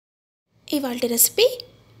ఇవాల్టి రెసిపీ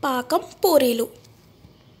పాకం పూరీలు.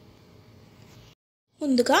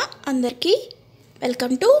 ముందుగా అందరికీ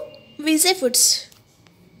వెల్కమ్ టు విజే ఫుడ్స్.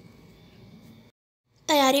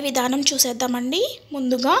 తయారీ విధానం చూసేద్దామండి.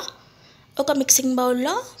 ముందుగా ఒక మిక్సింగ్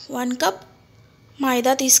బౌల్లో 1 కప్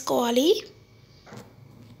మైదా తీసుకోవాలి.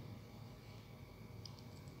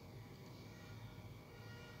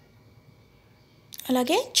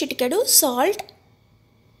 అలాగే చిటికెడు సాల్ట్,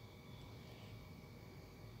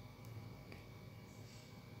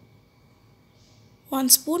 1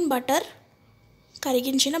 స్పూన్ బటర్,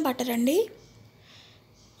 కరిగించిన బటర్ అండి.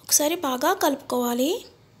 ఒకసారి బాగా కలుపుకోవాలి.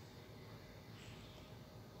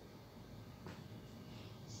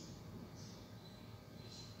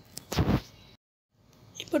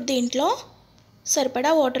 ఇప్పుడు దీంట్లో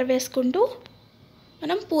సరిపడా వాటర్ వేసుకుంటూ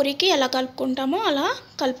మనం పూరీకి ఎలా కలుపుకుంటామో అలా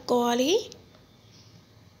కలుపుకోవాలి.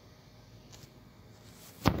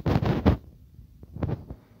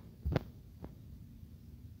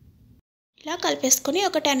 ఇలా కలిపేసుకొని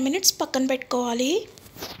ఒక 10 మినిట్స్ పక్కన పెట్టుకోవాలి.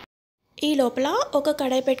 ఈ లోపల ఒక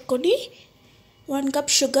కడాయి పెట్టుకొని 1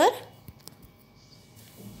 కప్ షుగర్,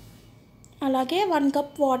 అలాగే 1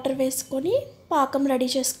 కప్ వాటర్ వేసుకొని పాకం రెడీ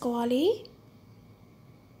చేసుకోవాలి.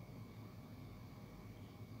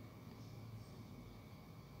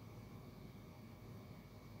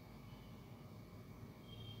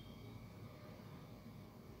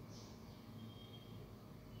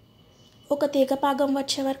 ఒక తీగ పాకం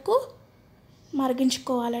వచ్చే వరకు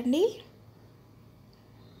మరిగించుకోవాలండి.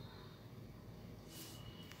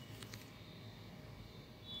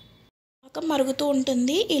 పాకం మరుగుతూ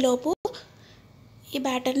ఉంటుంది. ఈలోపు ఈ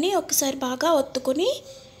బ్యాటర్ని ఒకసారి బాగా ఒత్తుకొని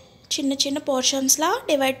చిన్న చిన్న పోర్షన్స్లా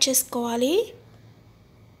డివైడ్ చేసుకోవాలి.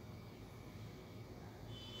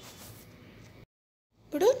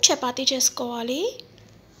 ఇప్పుడు చపాతీ చేసుకోవాలి.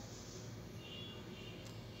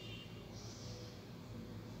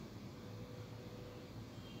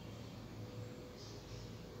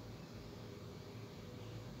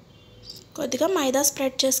 కొద్దిగా మైదా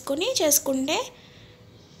స్ప్రెడ్ చేసుకుంటే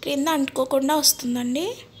క్రింద అంటుకోకుండా వస్తుందండి.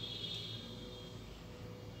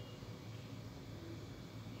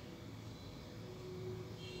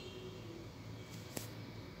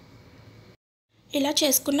 ఇలా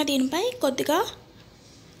చేసుకున్న దీనిపై కొద్దిగా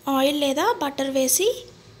ఆయిల్ లేదా బటర్ వేసి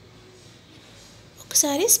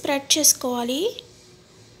ఒకసారి స్ప్రెడ్ చేసుకోవాలి.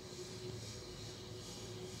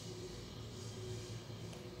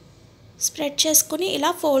 స్ప్రెడ్ చేసుకుని ఇలా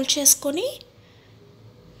ఫోల్డ్ చేసుకొని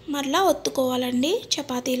మరలా ఒత్తుకోవాలండి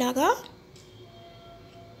చపాతీలాగా.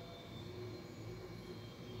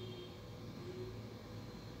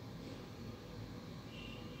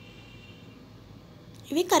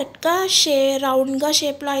 ఇవి కరెక్ట్గా రౌండ్గా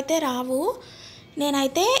షేప్లో అయితే రావు.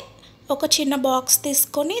 నేనైతే ఒక చిన్న బాక్స్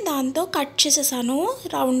తీసుకొని దాంతో కట్ చేసేసాను.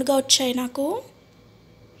 రౌండ్గా వచ్చాయి నాకు.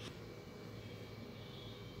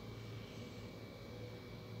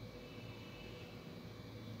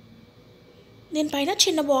 దీనిపైన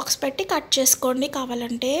చిన్న బాక్స్ పెట్టి కట్ చేసుకోండి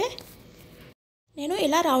కావాలంటే. నేను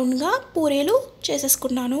ఇలా రౌండ్గా పూరీలు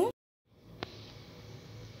చేసేసుకున్నాను.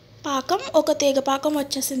 పాకం ఒక తీగ పాకం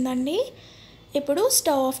వచ్చేసిందండి. ఇప్పుడు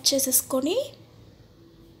స్టవ్ ఆఫ్ చేసేసుకొని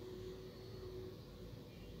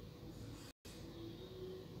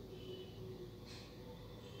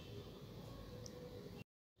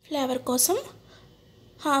ఫ్లేవర్ కోసం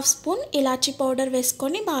 1/2 స్పూన్ ఇలాచీ పౌడర్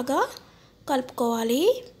వేసుకొని బాగా కలుపుకోవాలి.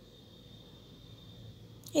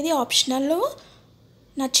 ఇది ఆప్షనల్,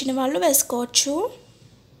 నచ్చిన వాళ్ళు వేసుకోవచ్చు.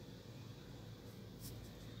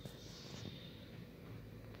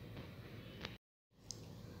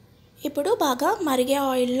 ఇప్పుడు బాగా మరిగే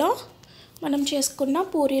ఆయిల్లో మనం చేసుకున్న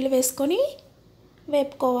పూరీలు వేసుకొని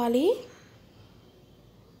వేపుకోవాలి.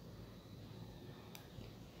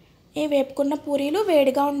 ఈ వేపుకున్న పూరీలు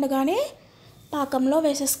వేడిగా ఉండగానే పాకంలో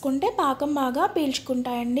వేసేసుకుంటే పాకం బాగా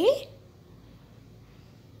పీల్చుకుంటాయండి.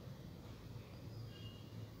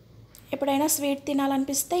 ఎప్పుడైనా స్వీట్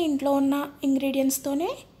తినాలనిపిస్తే ఇంట్లో ఉన్న ఇంగ్రీడియంట్స్తోనే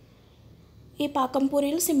ఈ పాకం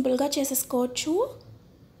పూరీలు సింపుల్గా చేసేసుకోవచ్చు.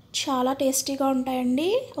 చాలా టేస్టీగా ఉంటాయండి.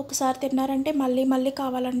 ఒకసారి తిన్నారంటే మళ్ళీ మళ్ళీ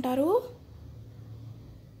కావాలంటారు.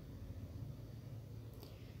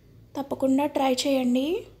 తప్పకుండా ట్రై చేయండి.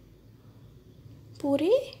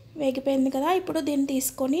 పూరి వేగిపోయింది కదా. ఇప్పుడు దీన్ని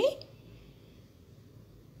తీసుకొని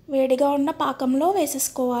వేడిగా ఉన్న పాకంలో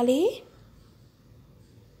వేసేసుకోవాలి.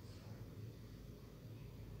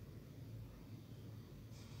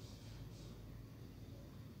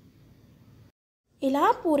 ఇలా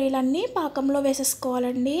పూరీలన్నీ పాకంలో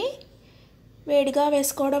వేసేసుకోవాలండి. వేడిగా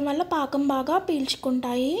వేసుకోవడం వల్ల పాకం బాగా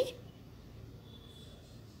పీల్చుకుంటాయి.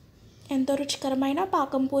 ఎంతో రుచికరమైన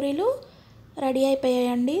పాకం పూరీలు రెడీ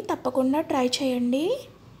అయిపోయాయండి. తప్పకుండా ట్రై చేయండి.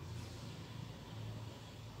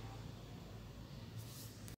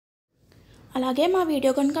 అలాగే మా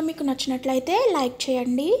వీడియో కనుక మీకు నచ్చినట్లయితే లైక్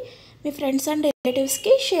చేయండి, మీ ఫ్రెండ్స్ అండ్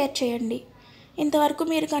రిలేటివ్స్కి షేర్ చేయండి. ఇంతవరకు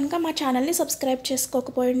మీరు కనుక మా ఛానల్ని సబ్స్క్రైబ్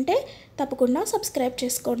చేసుకోకపోయి ఉంటే తప్పకుండా సబ్స్క్రైబ్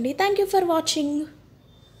చేసుకోండి. Thank you for watching.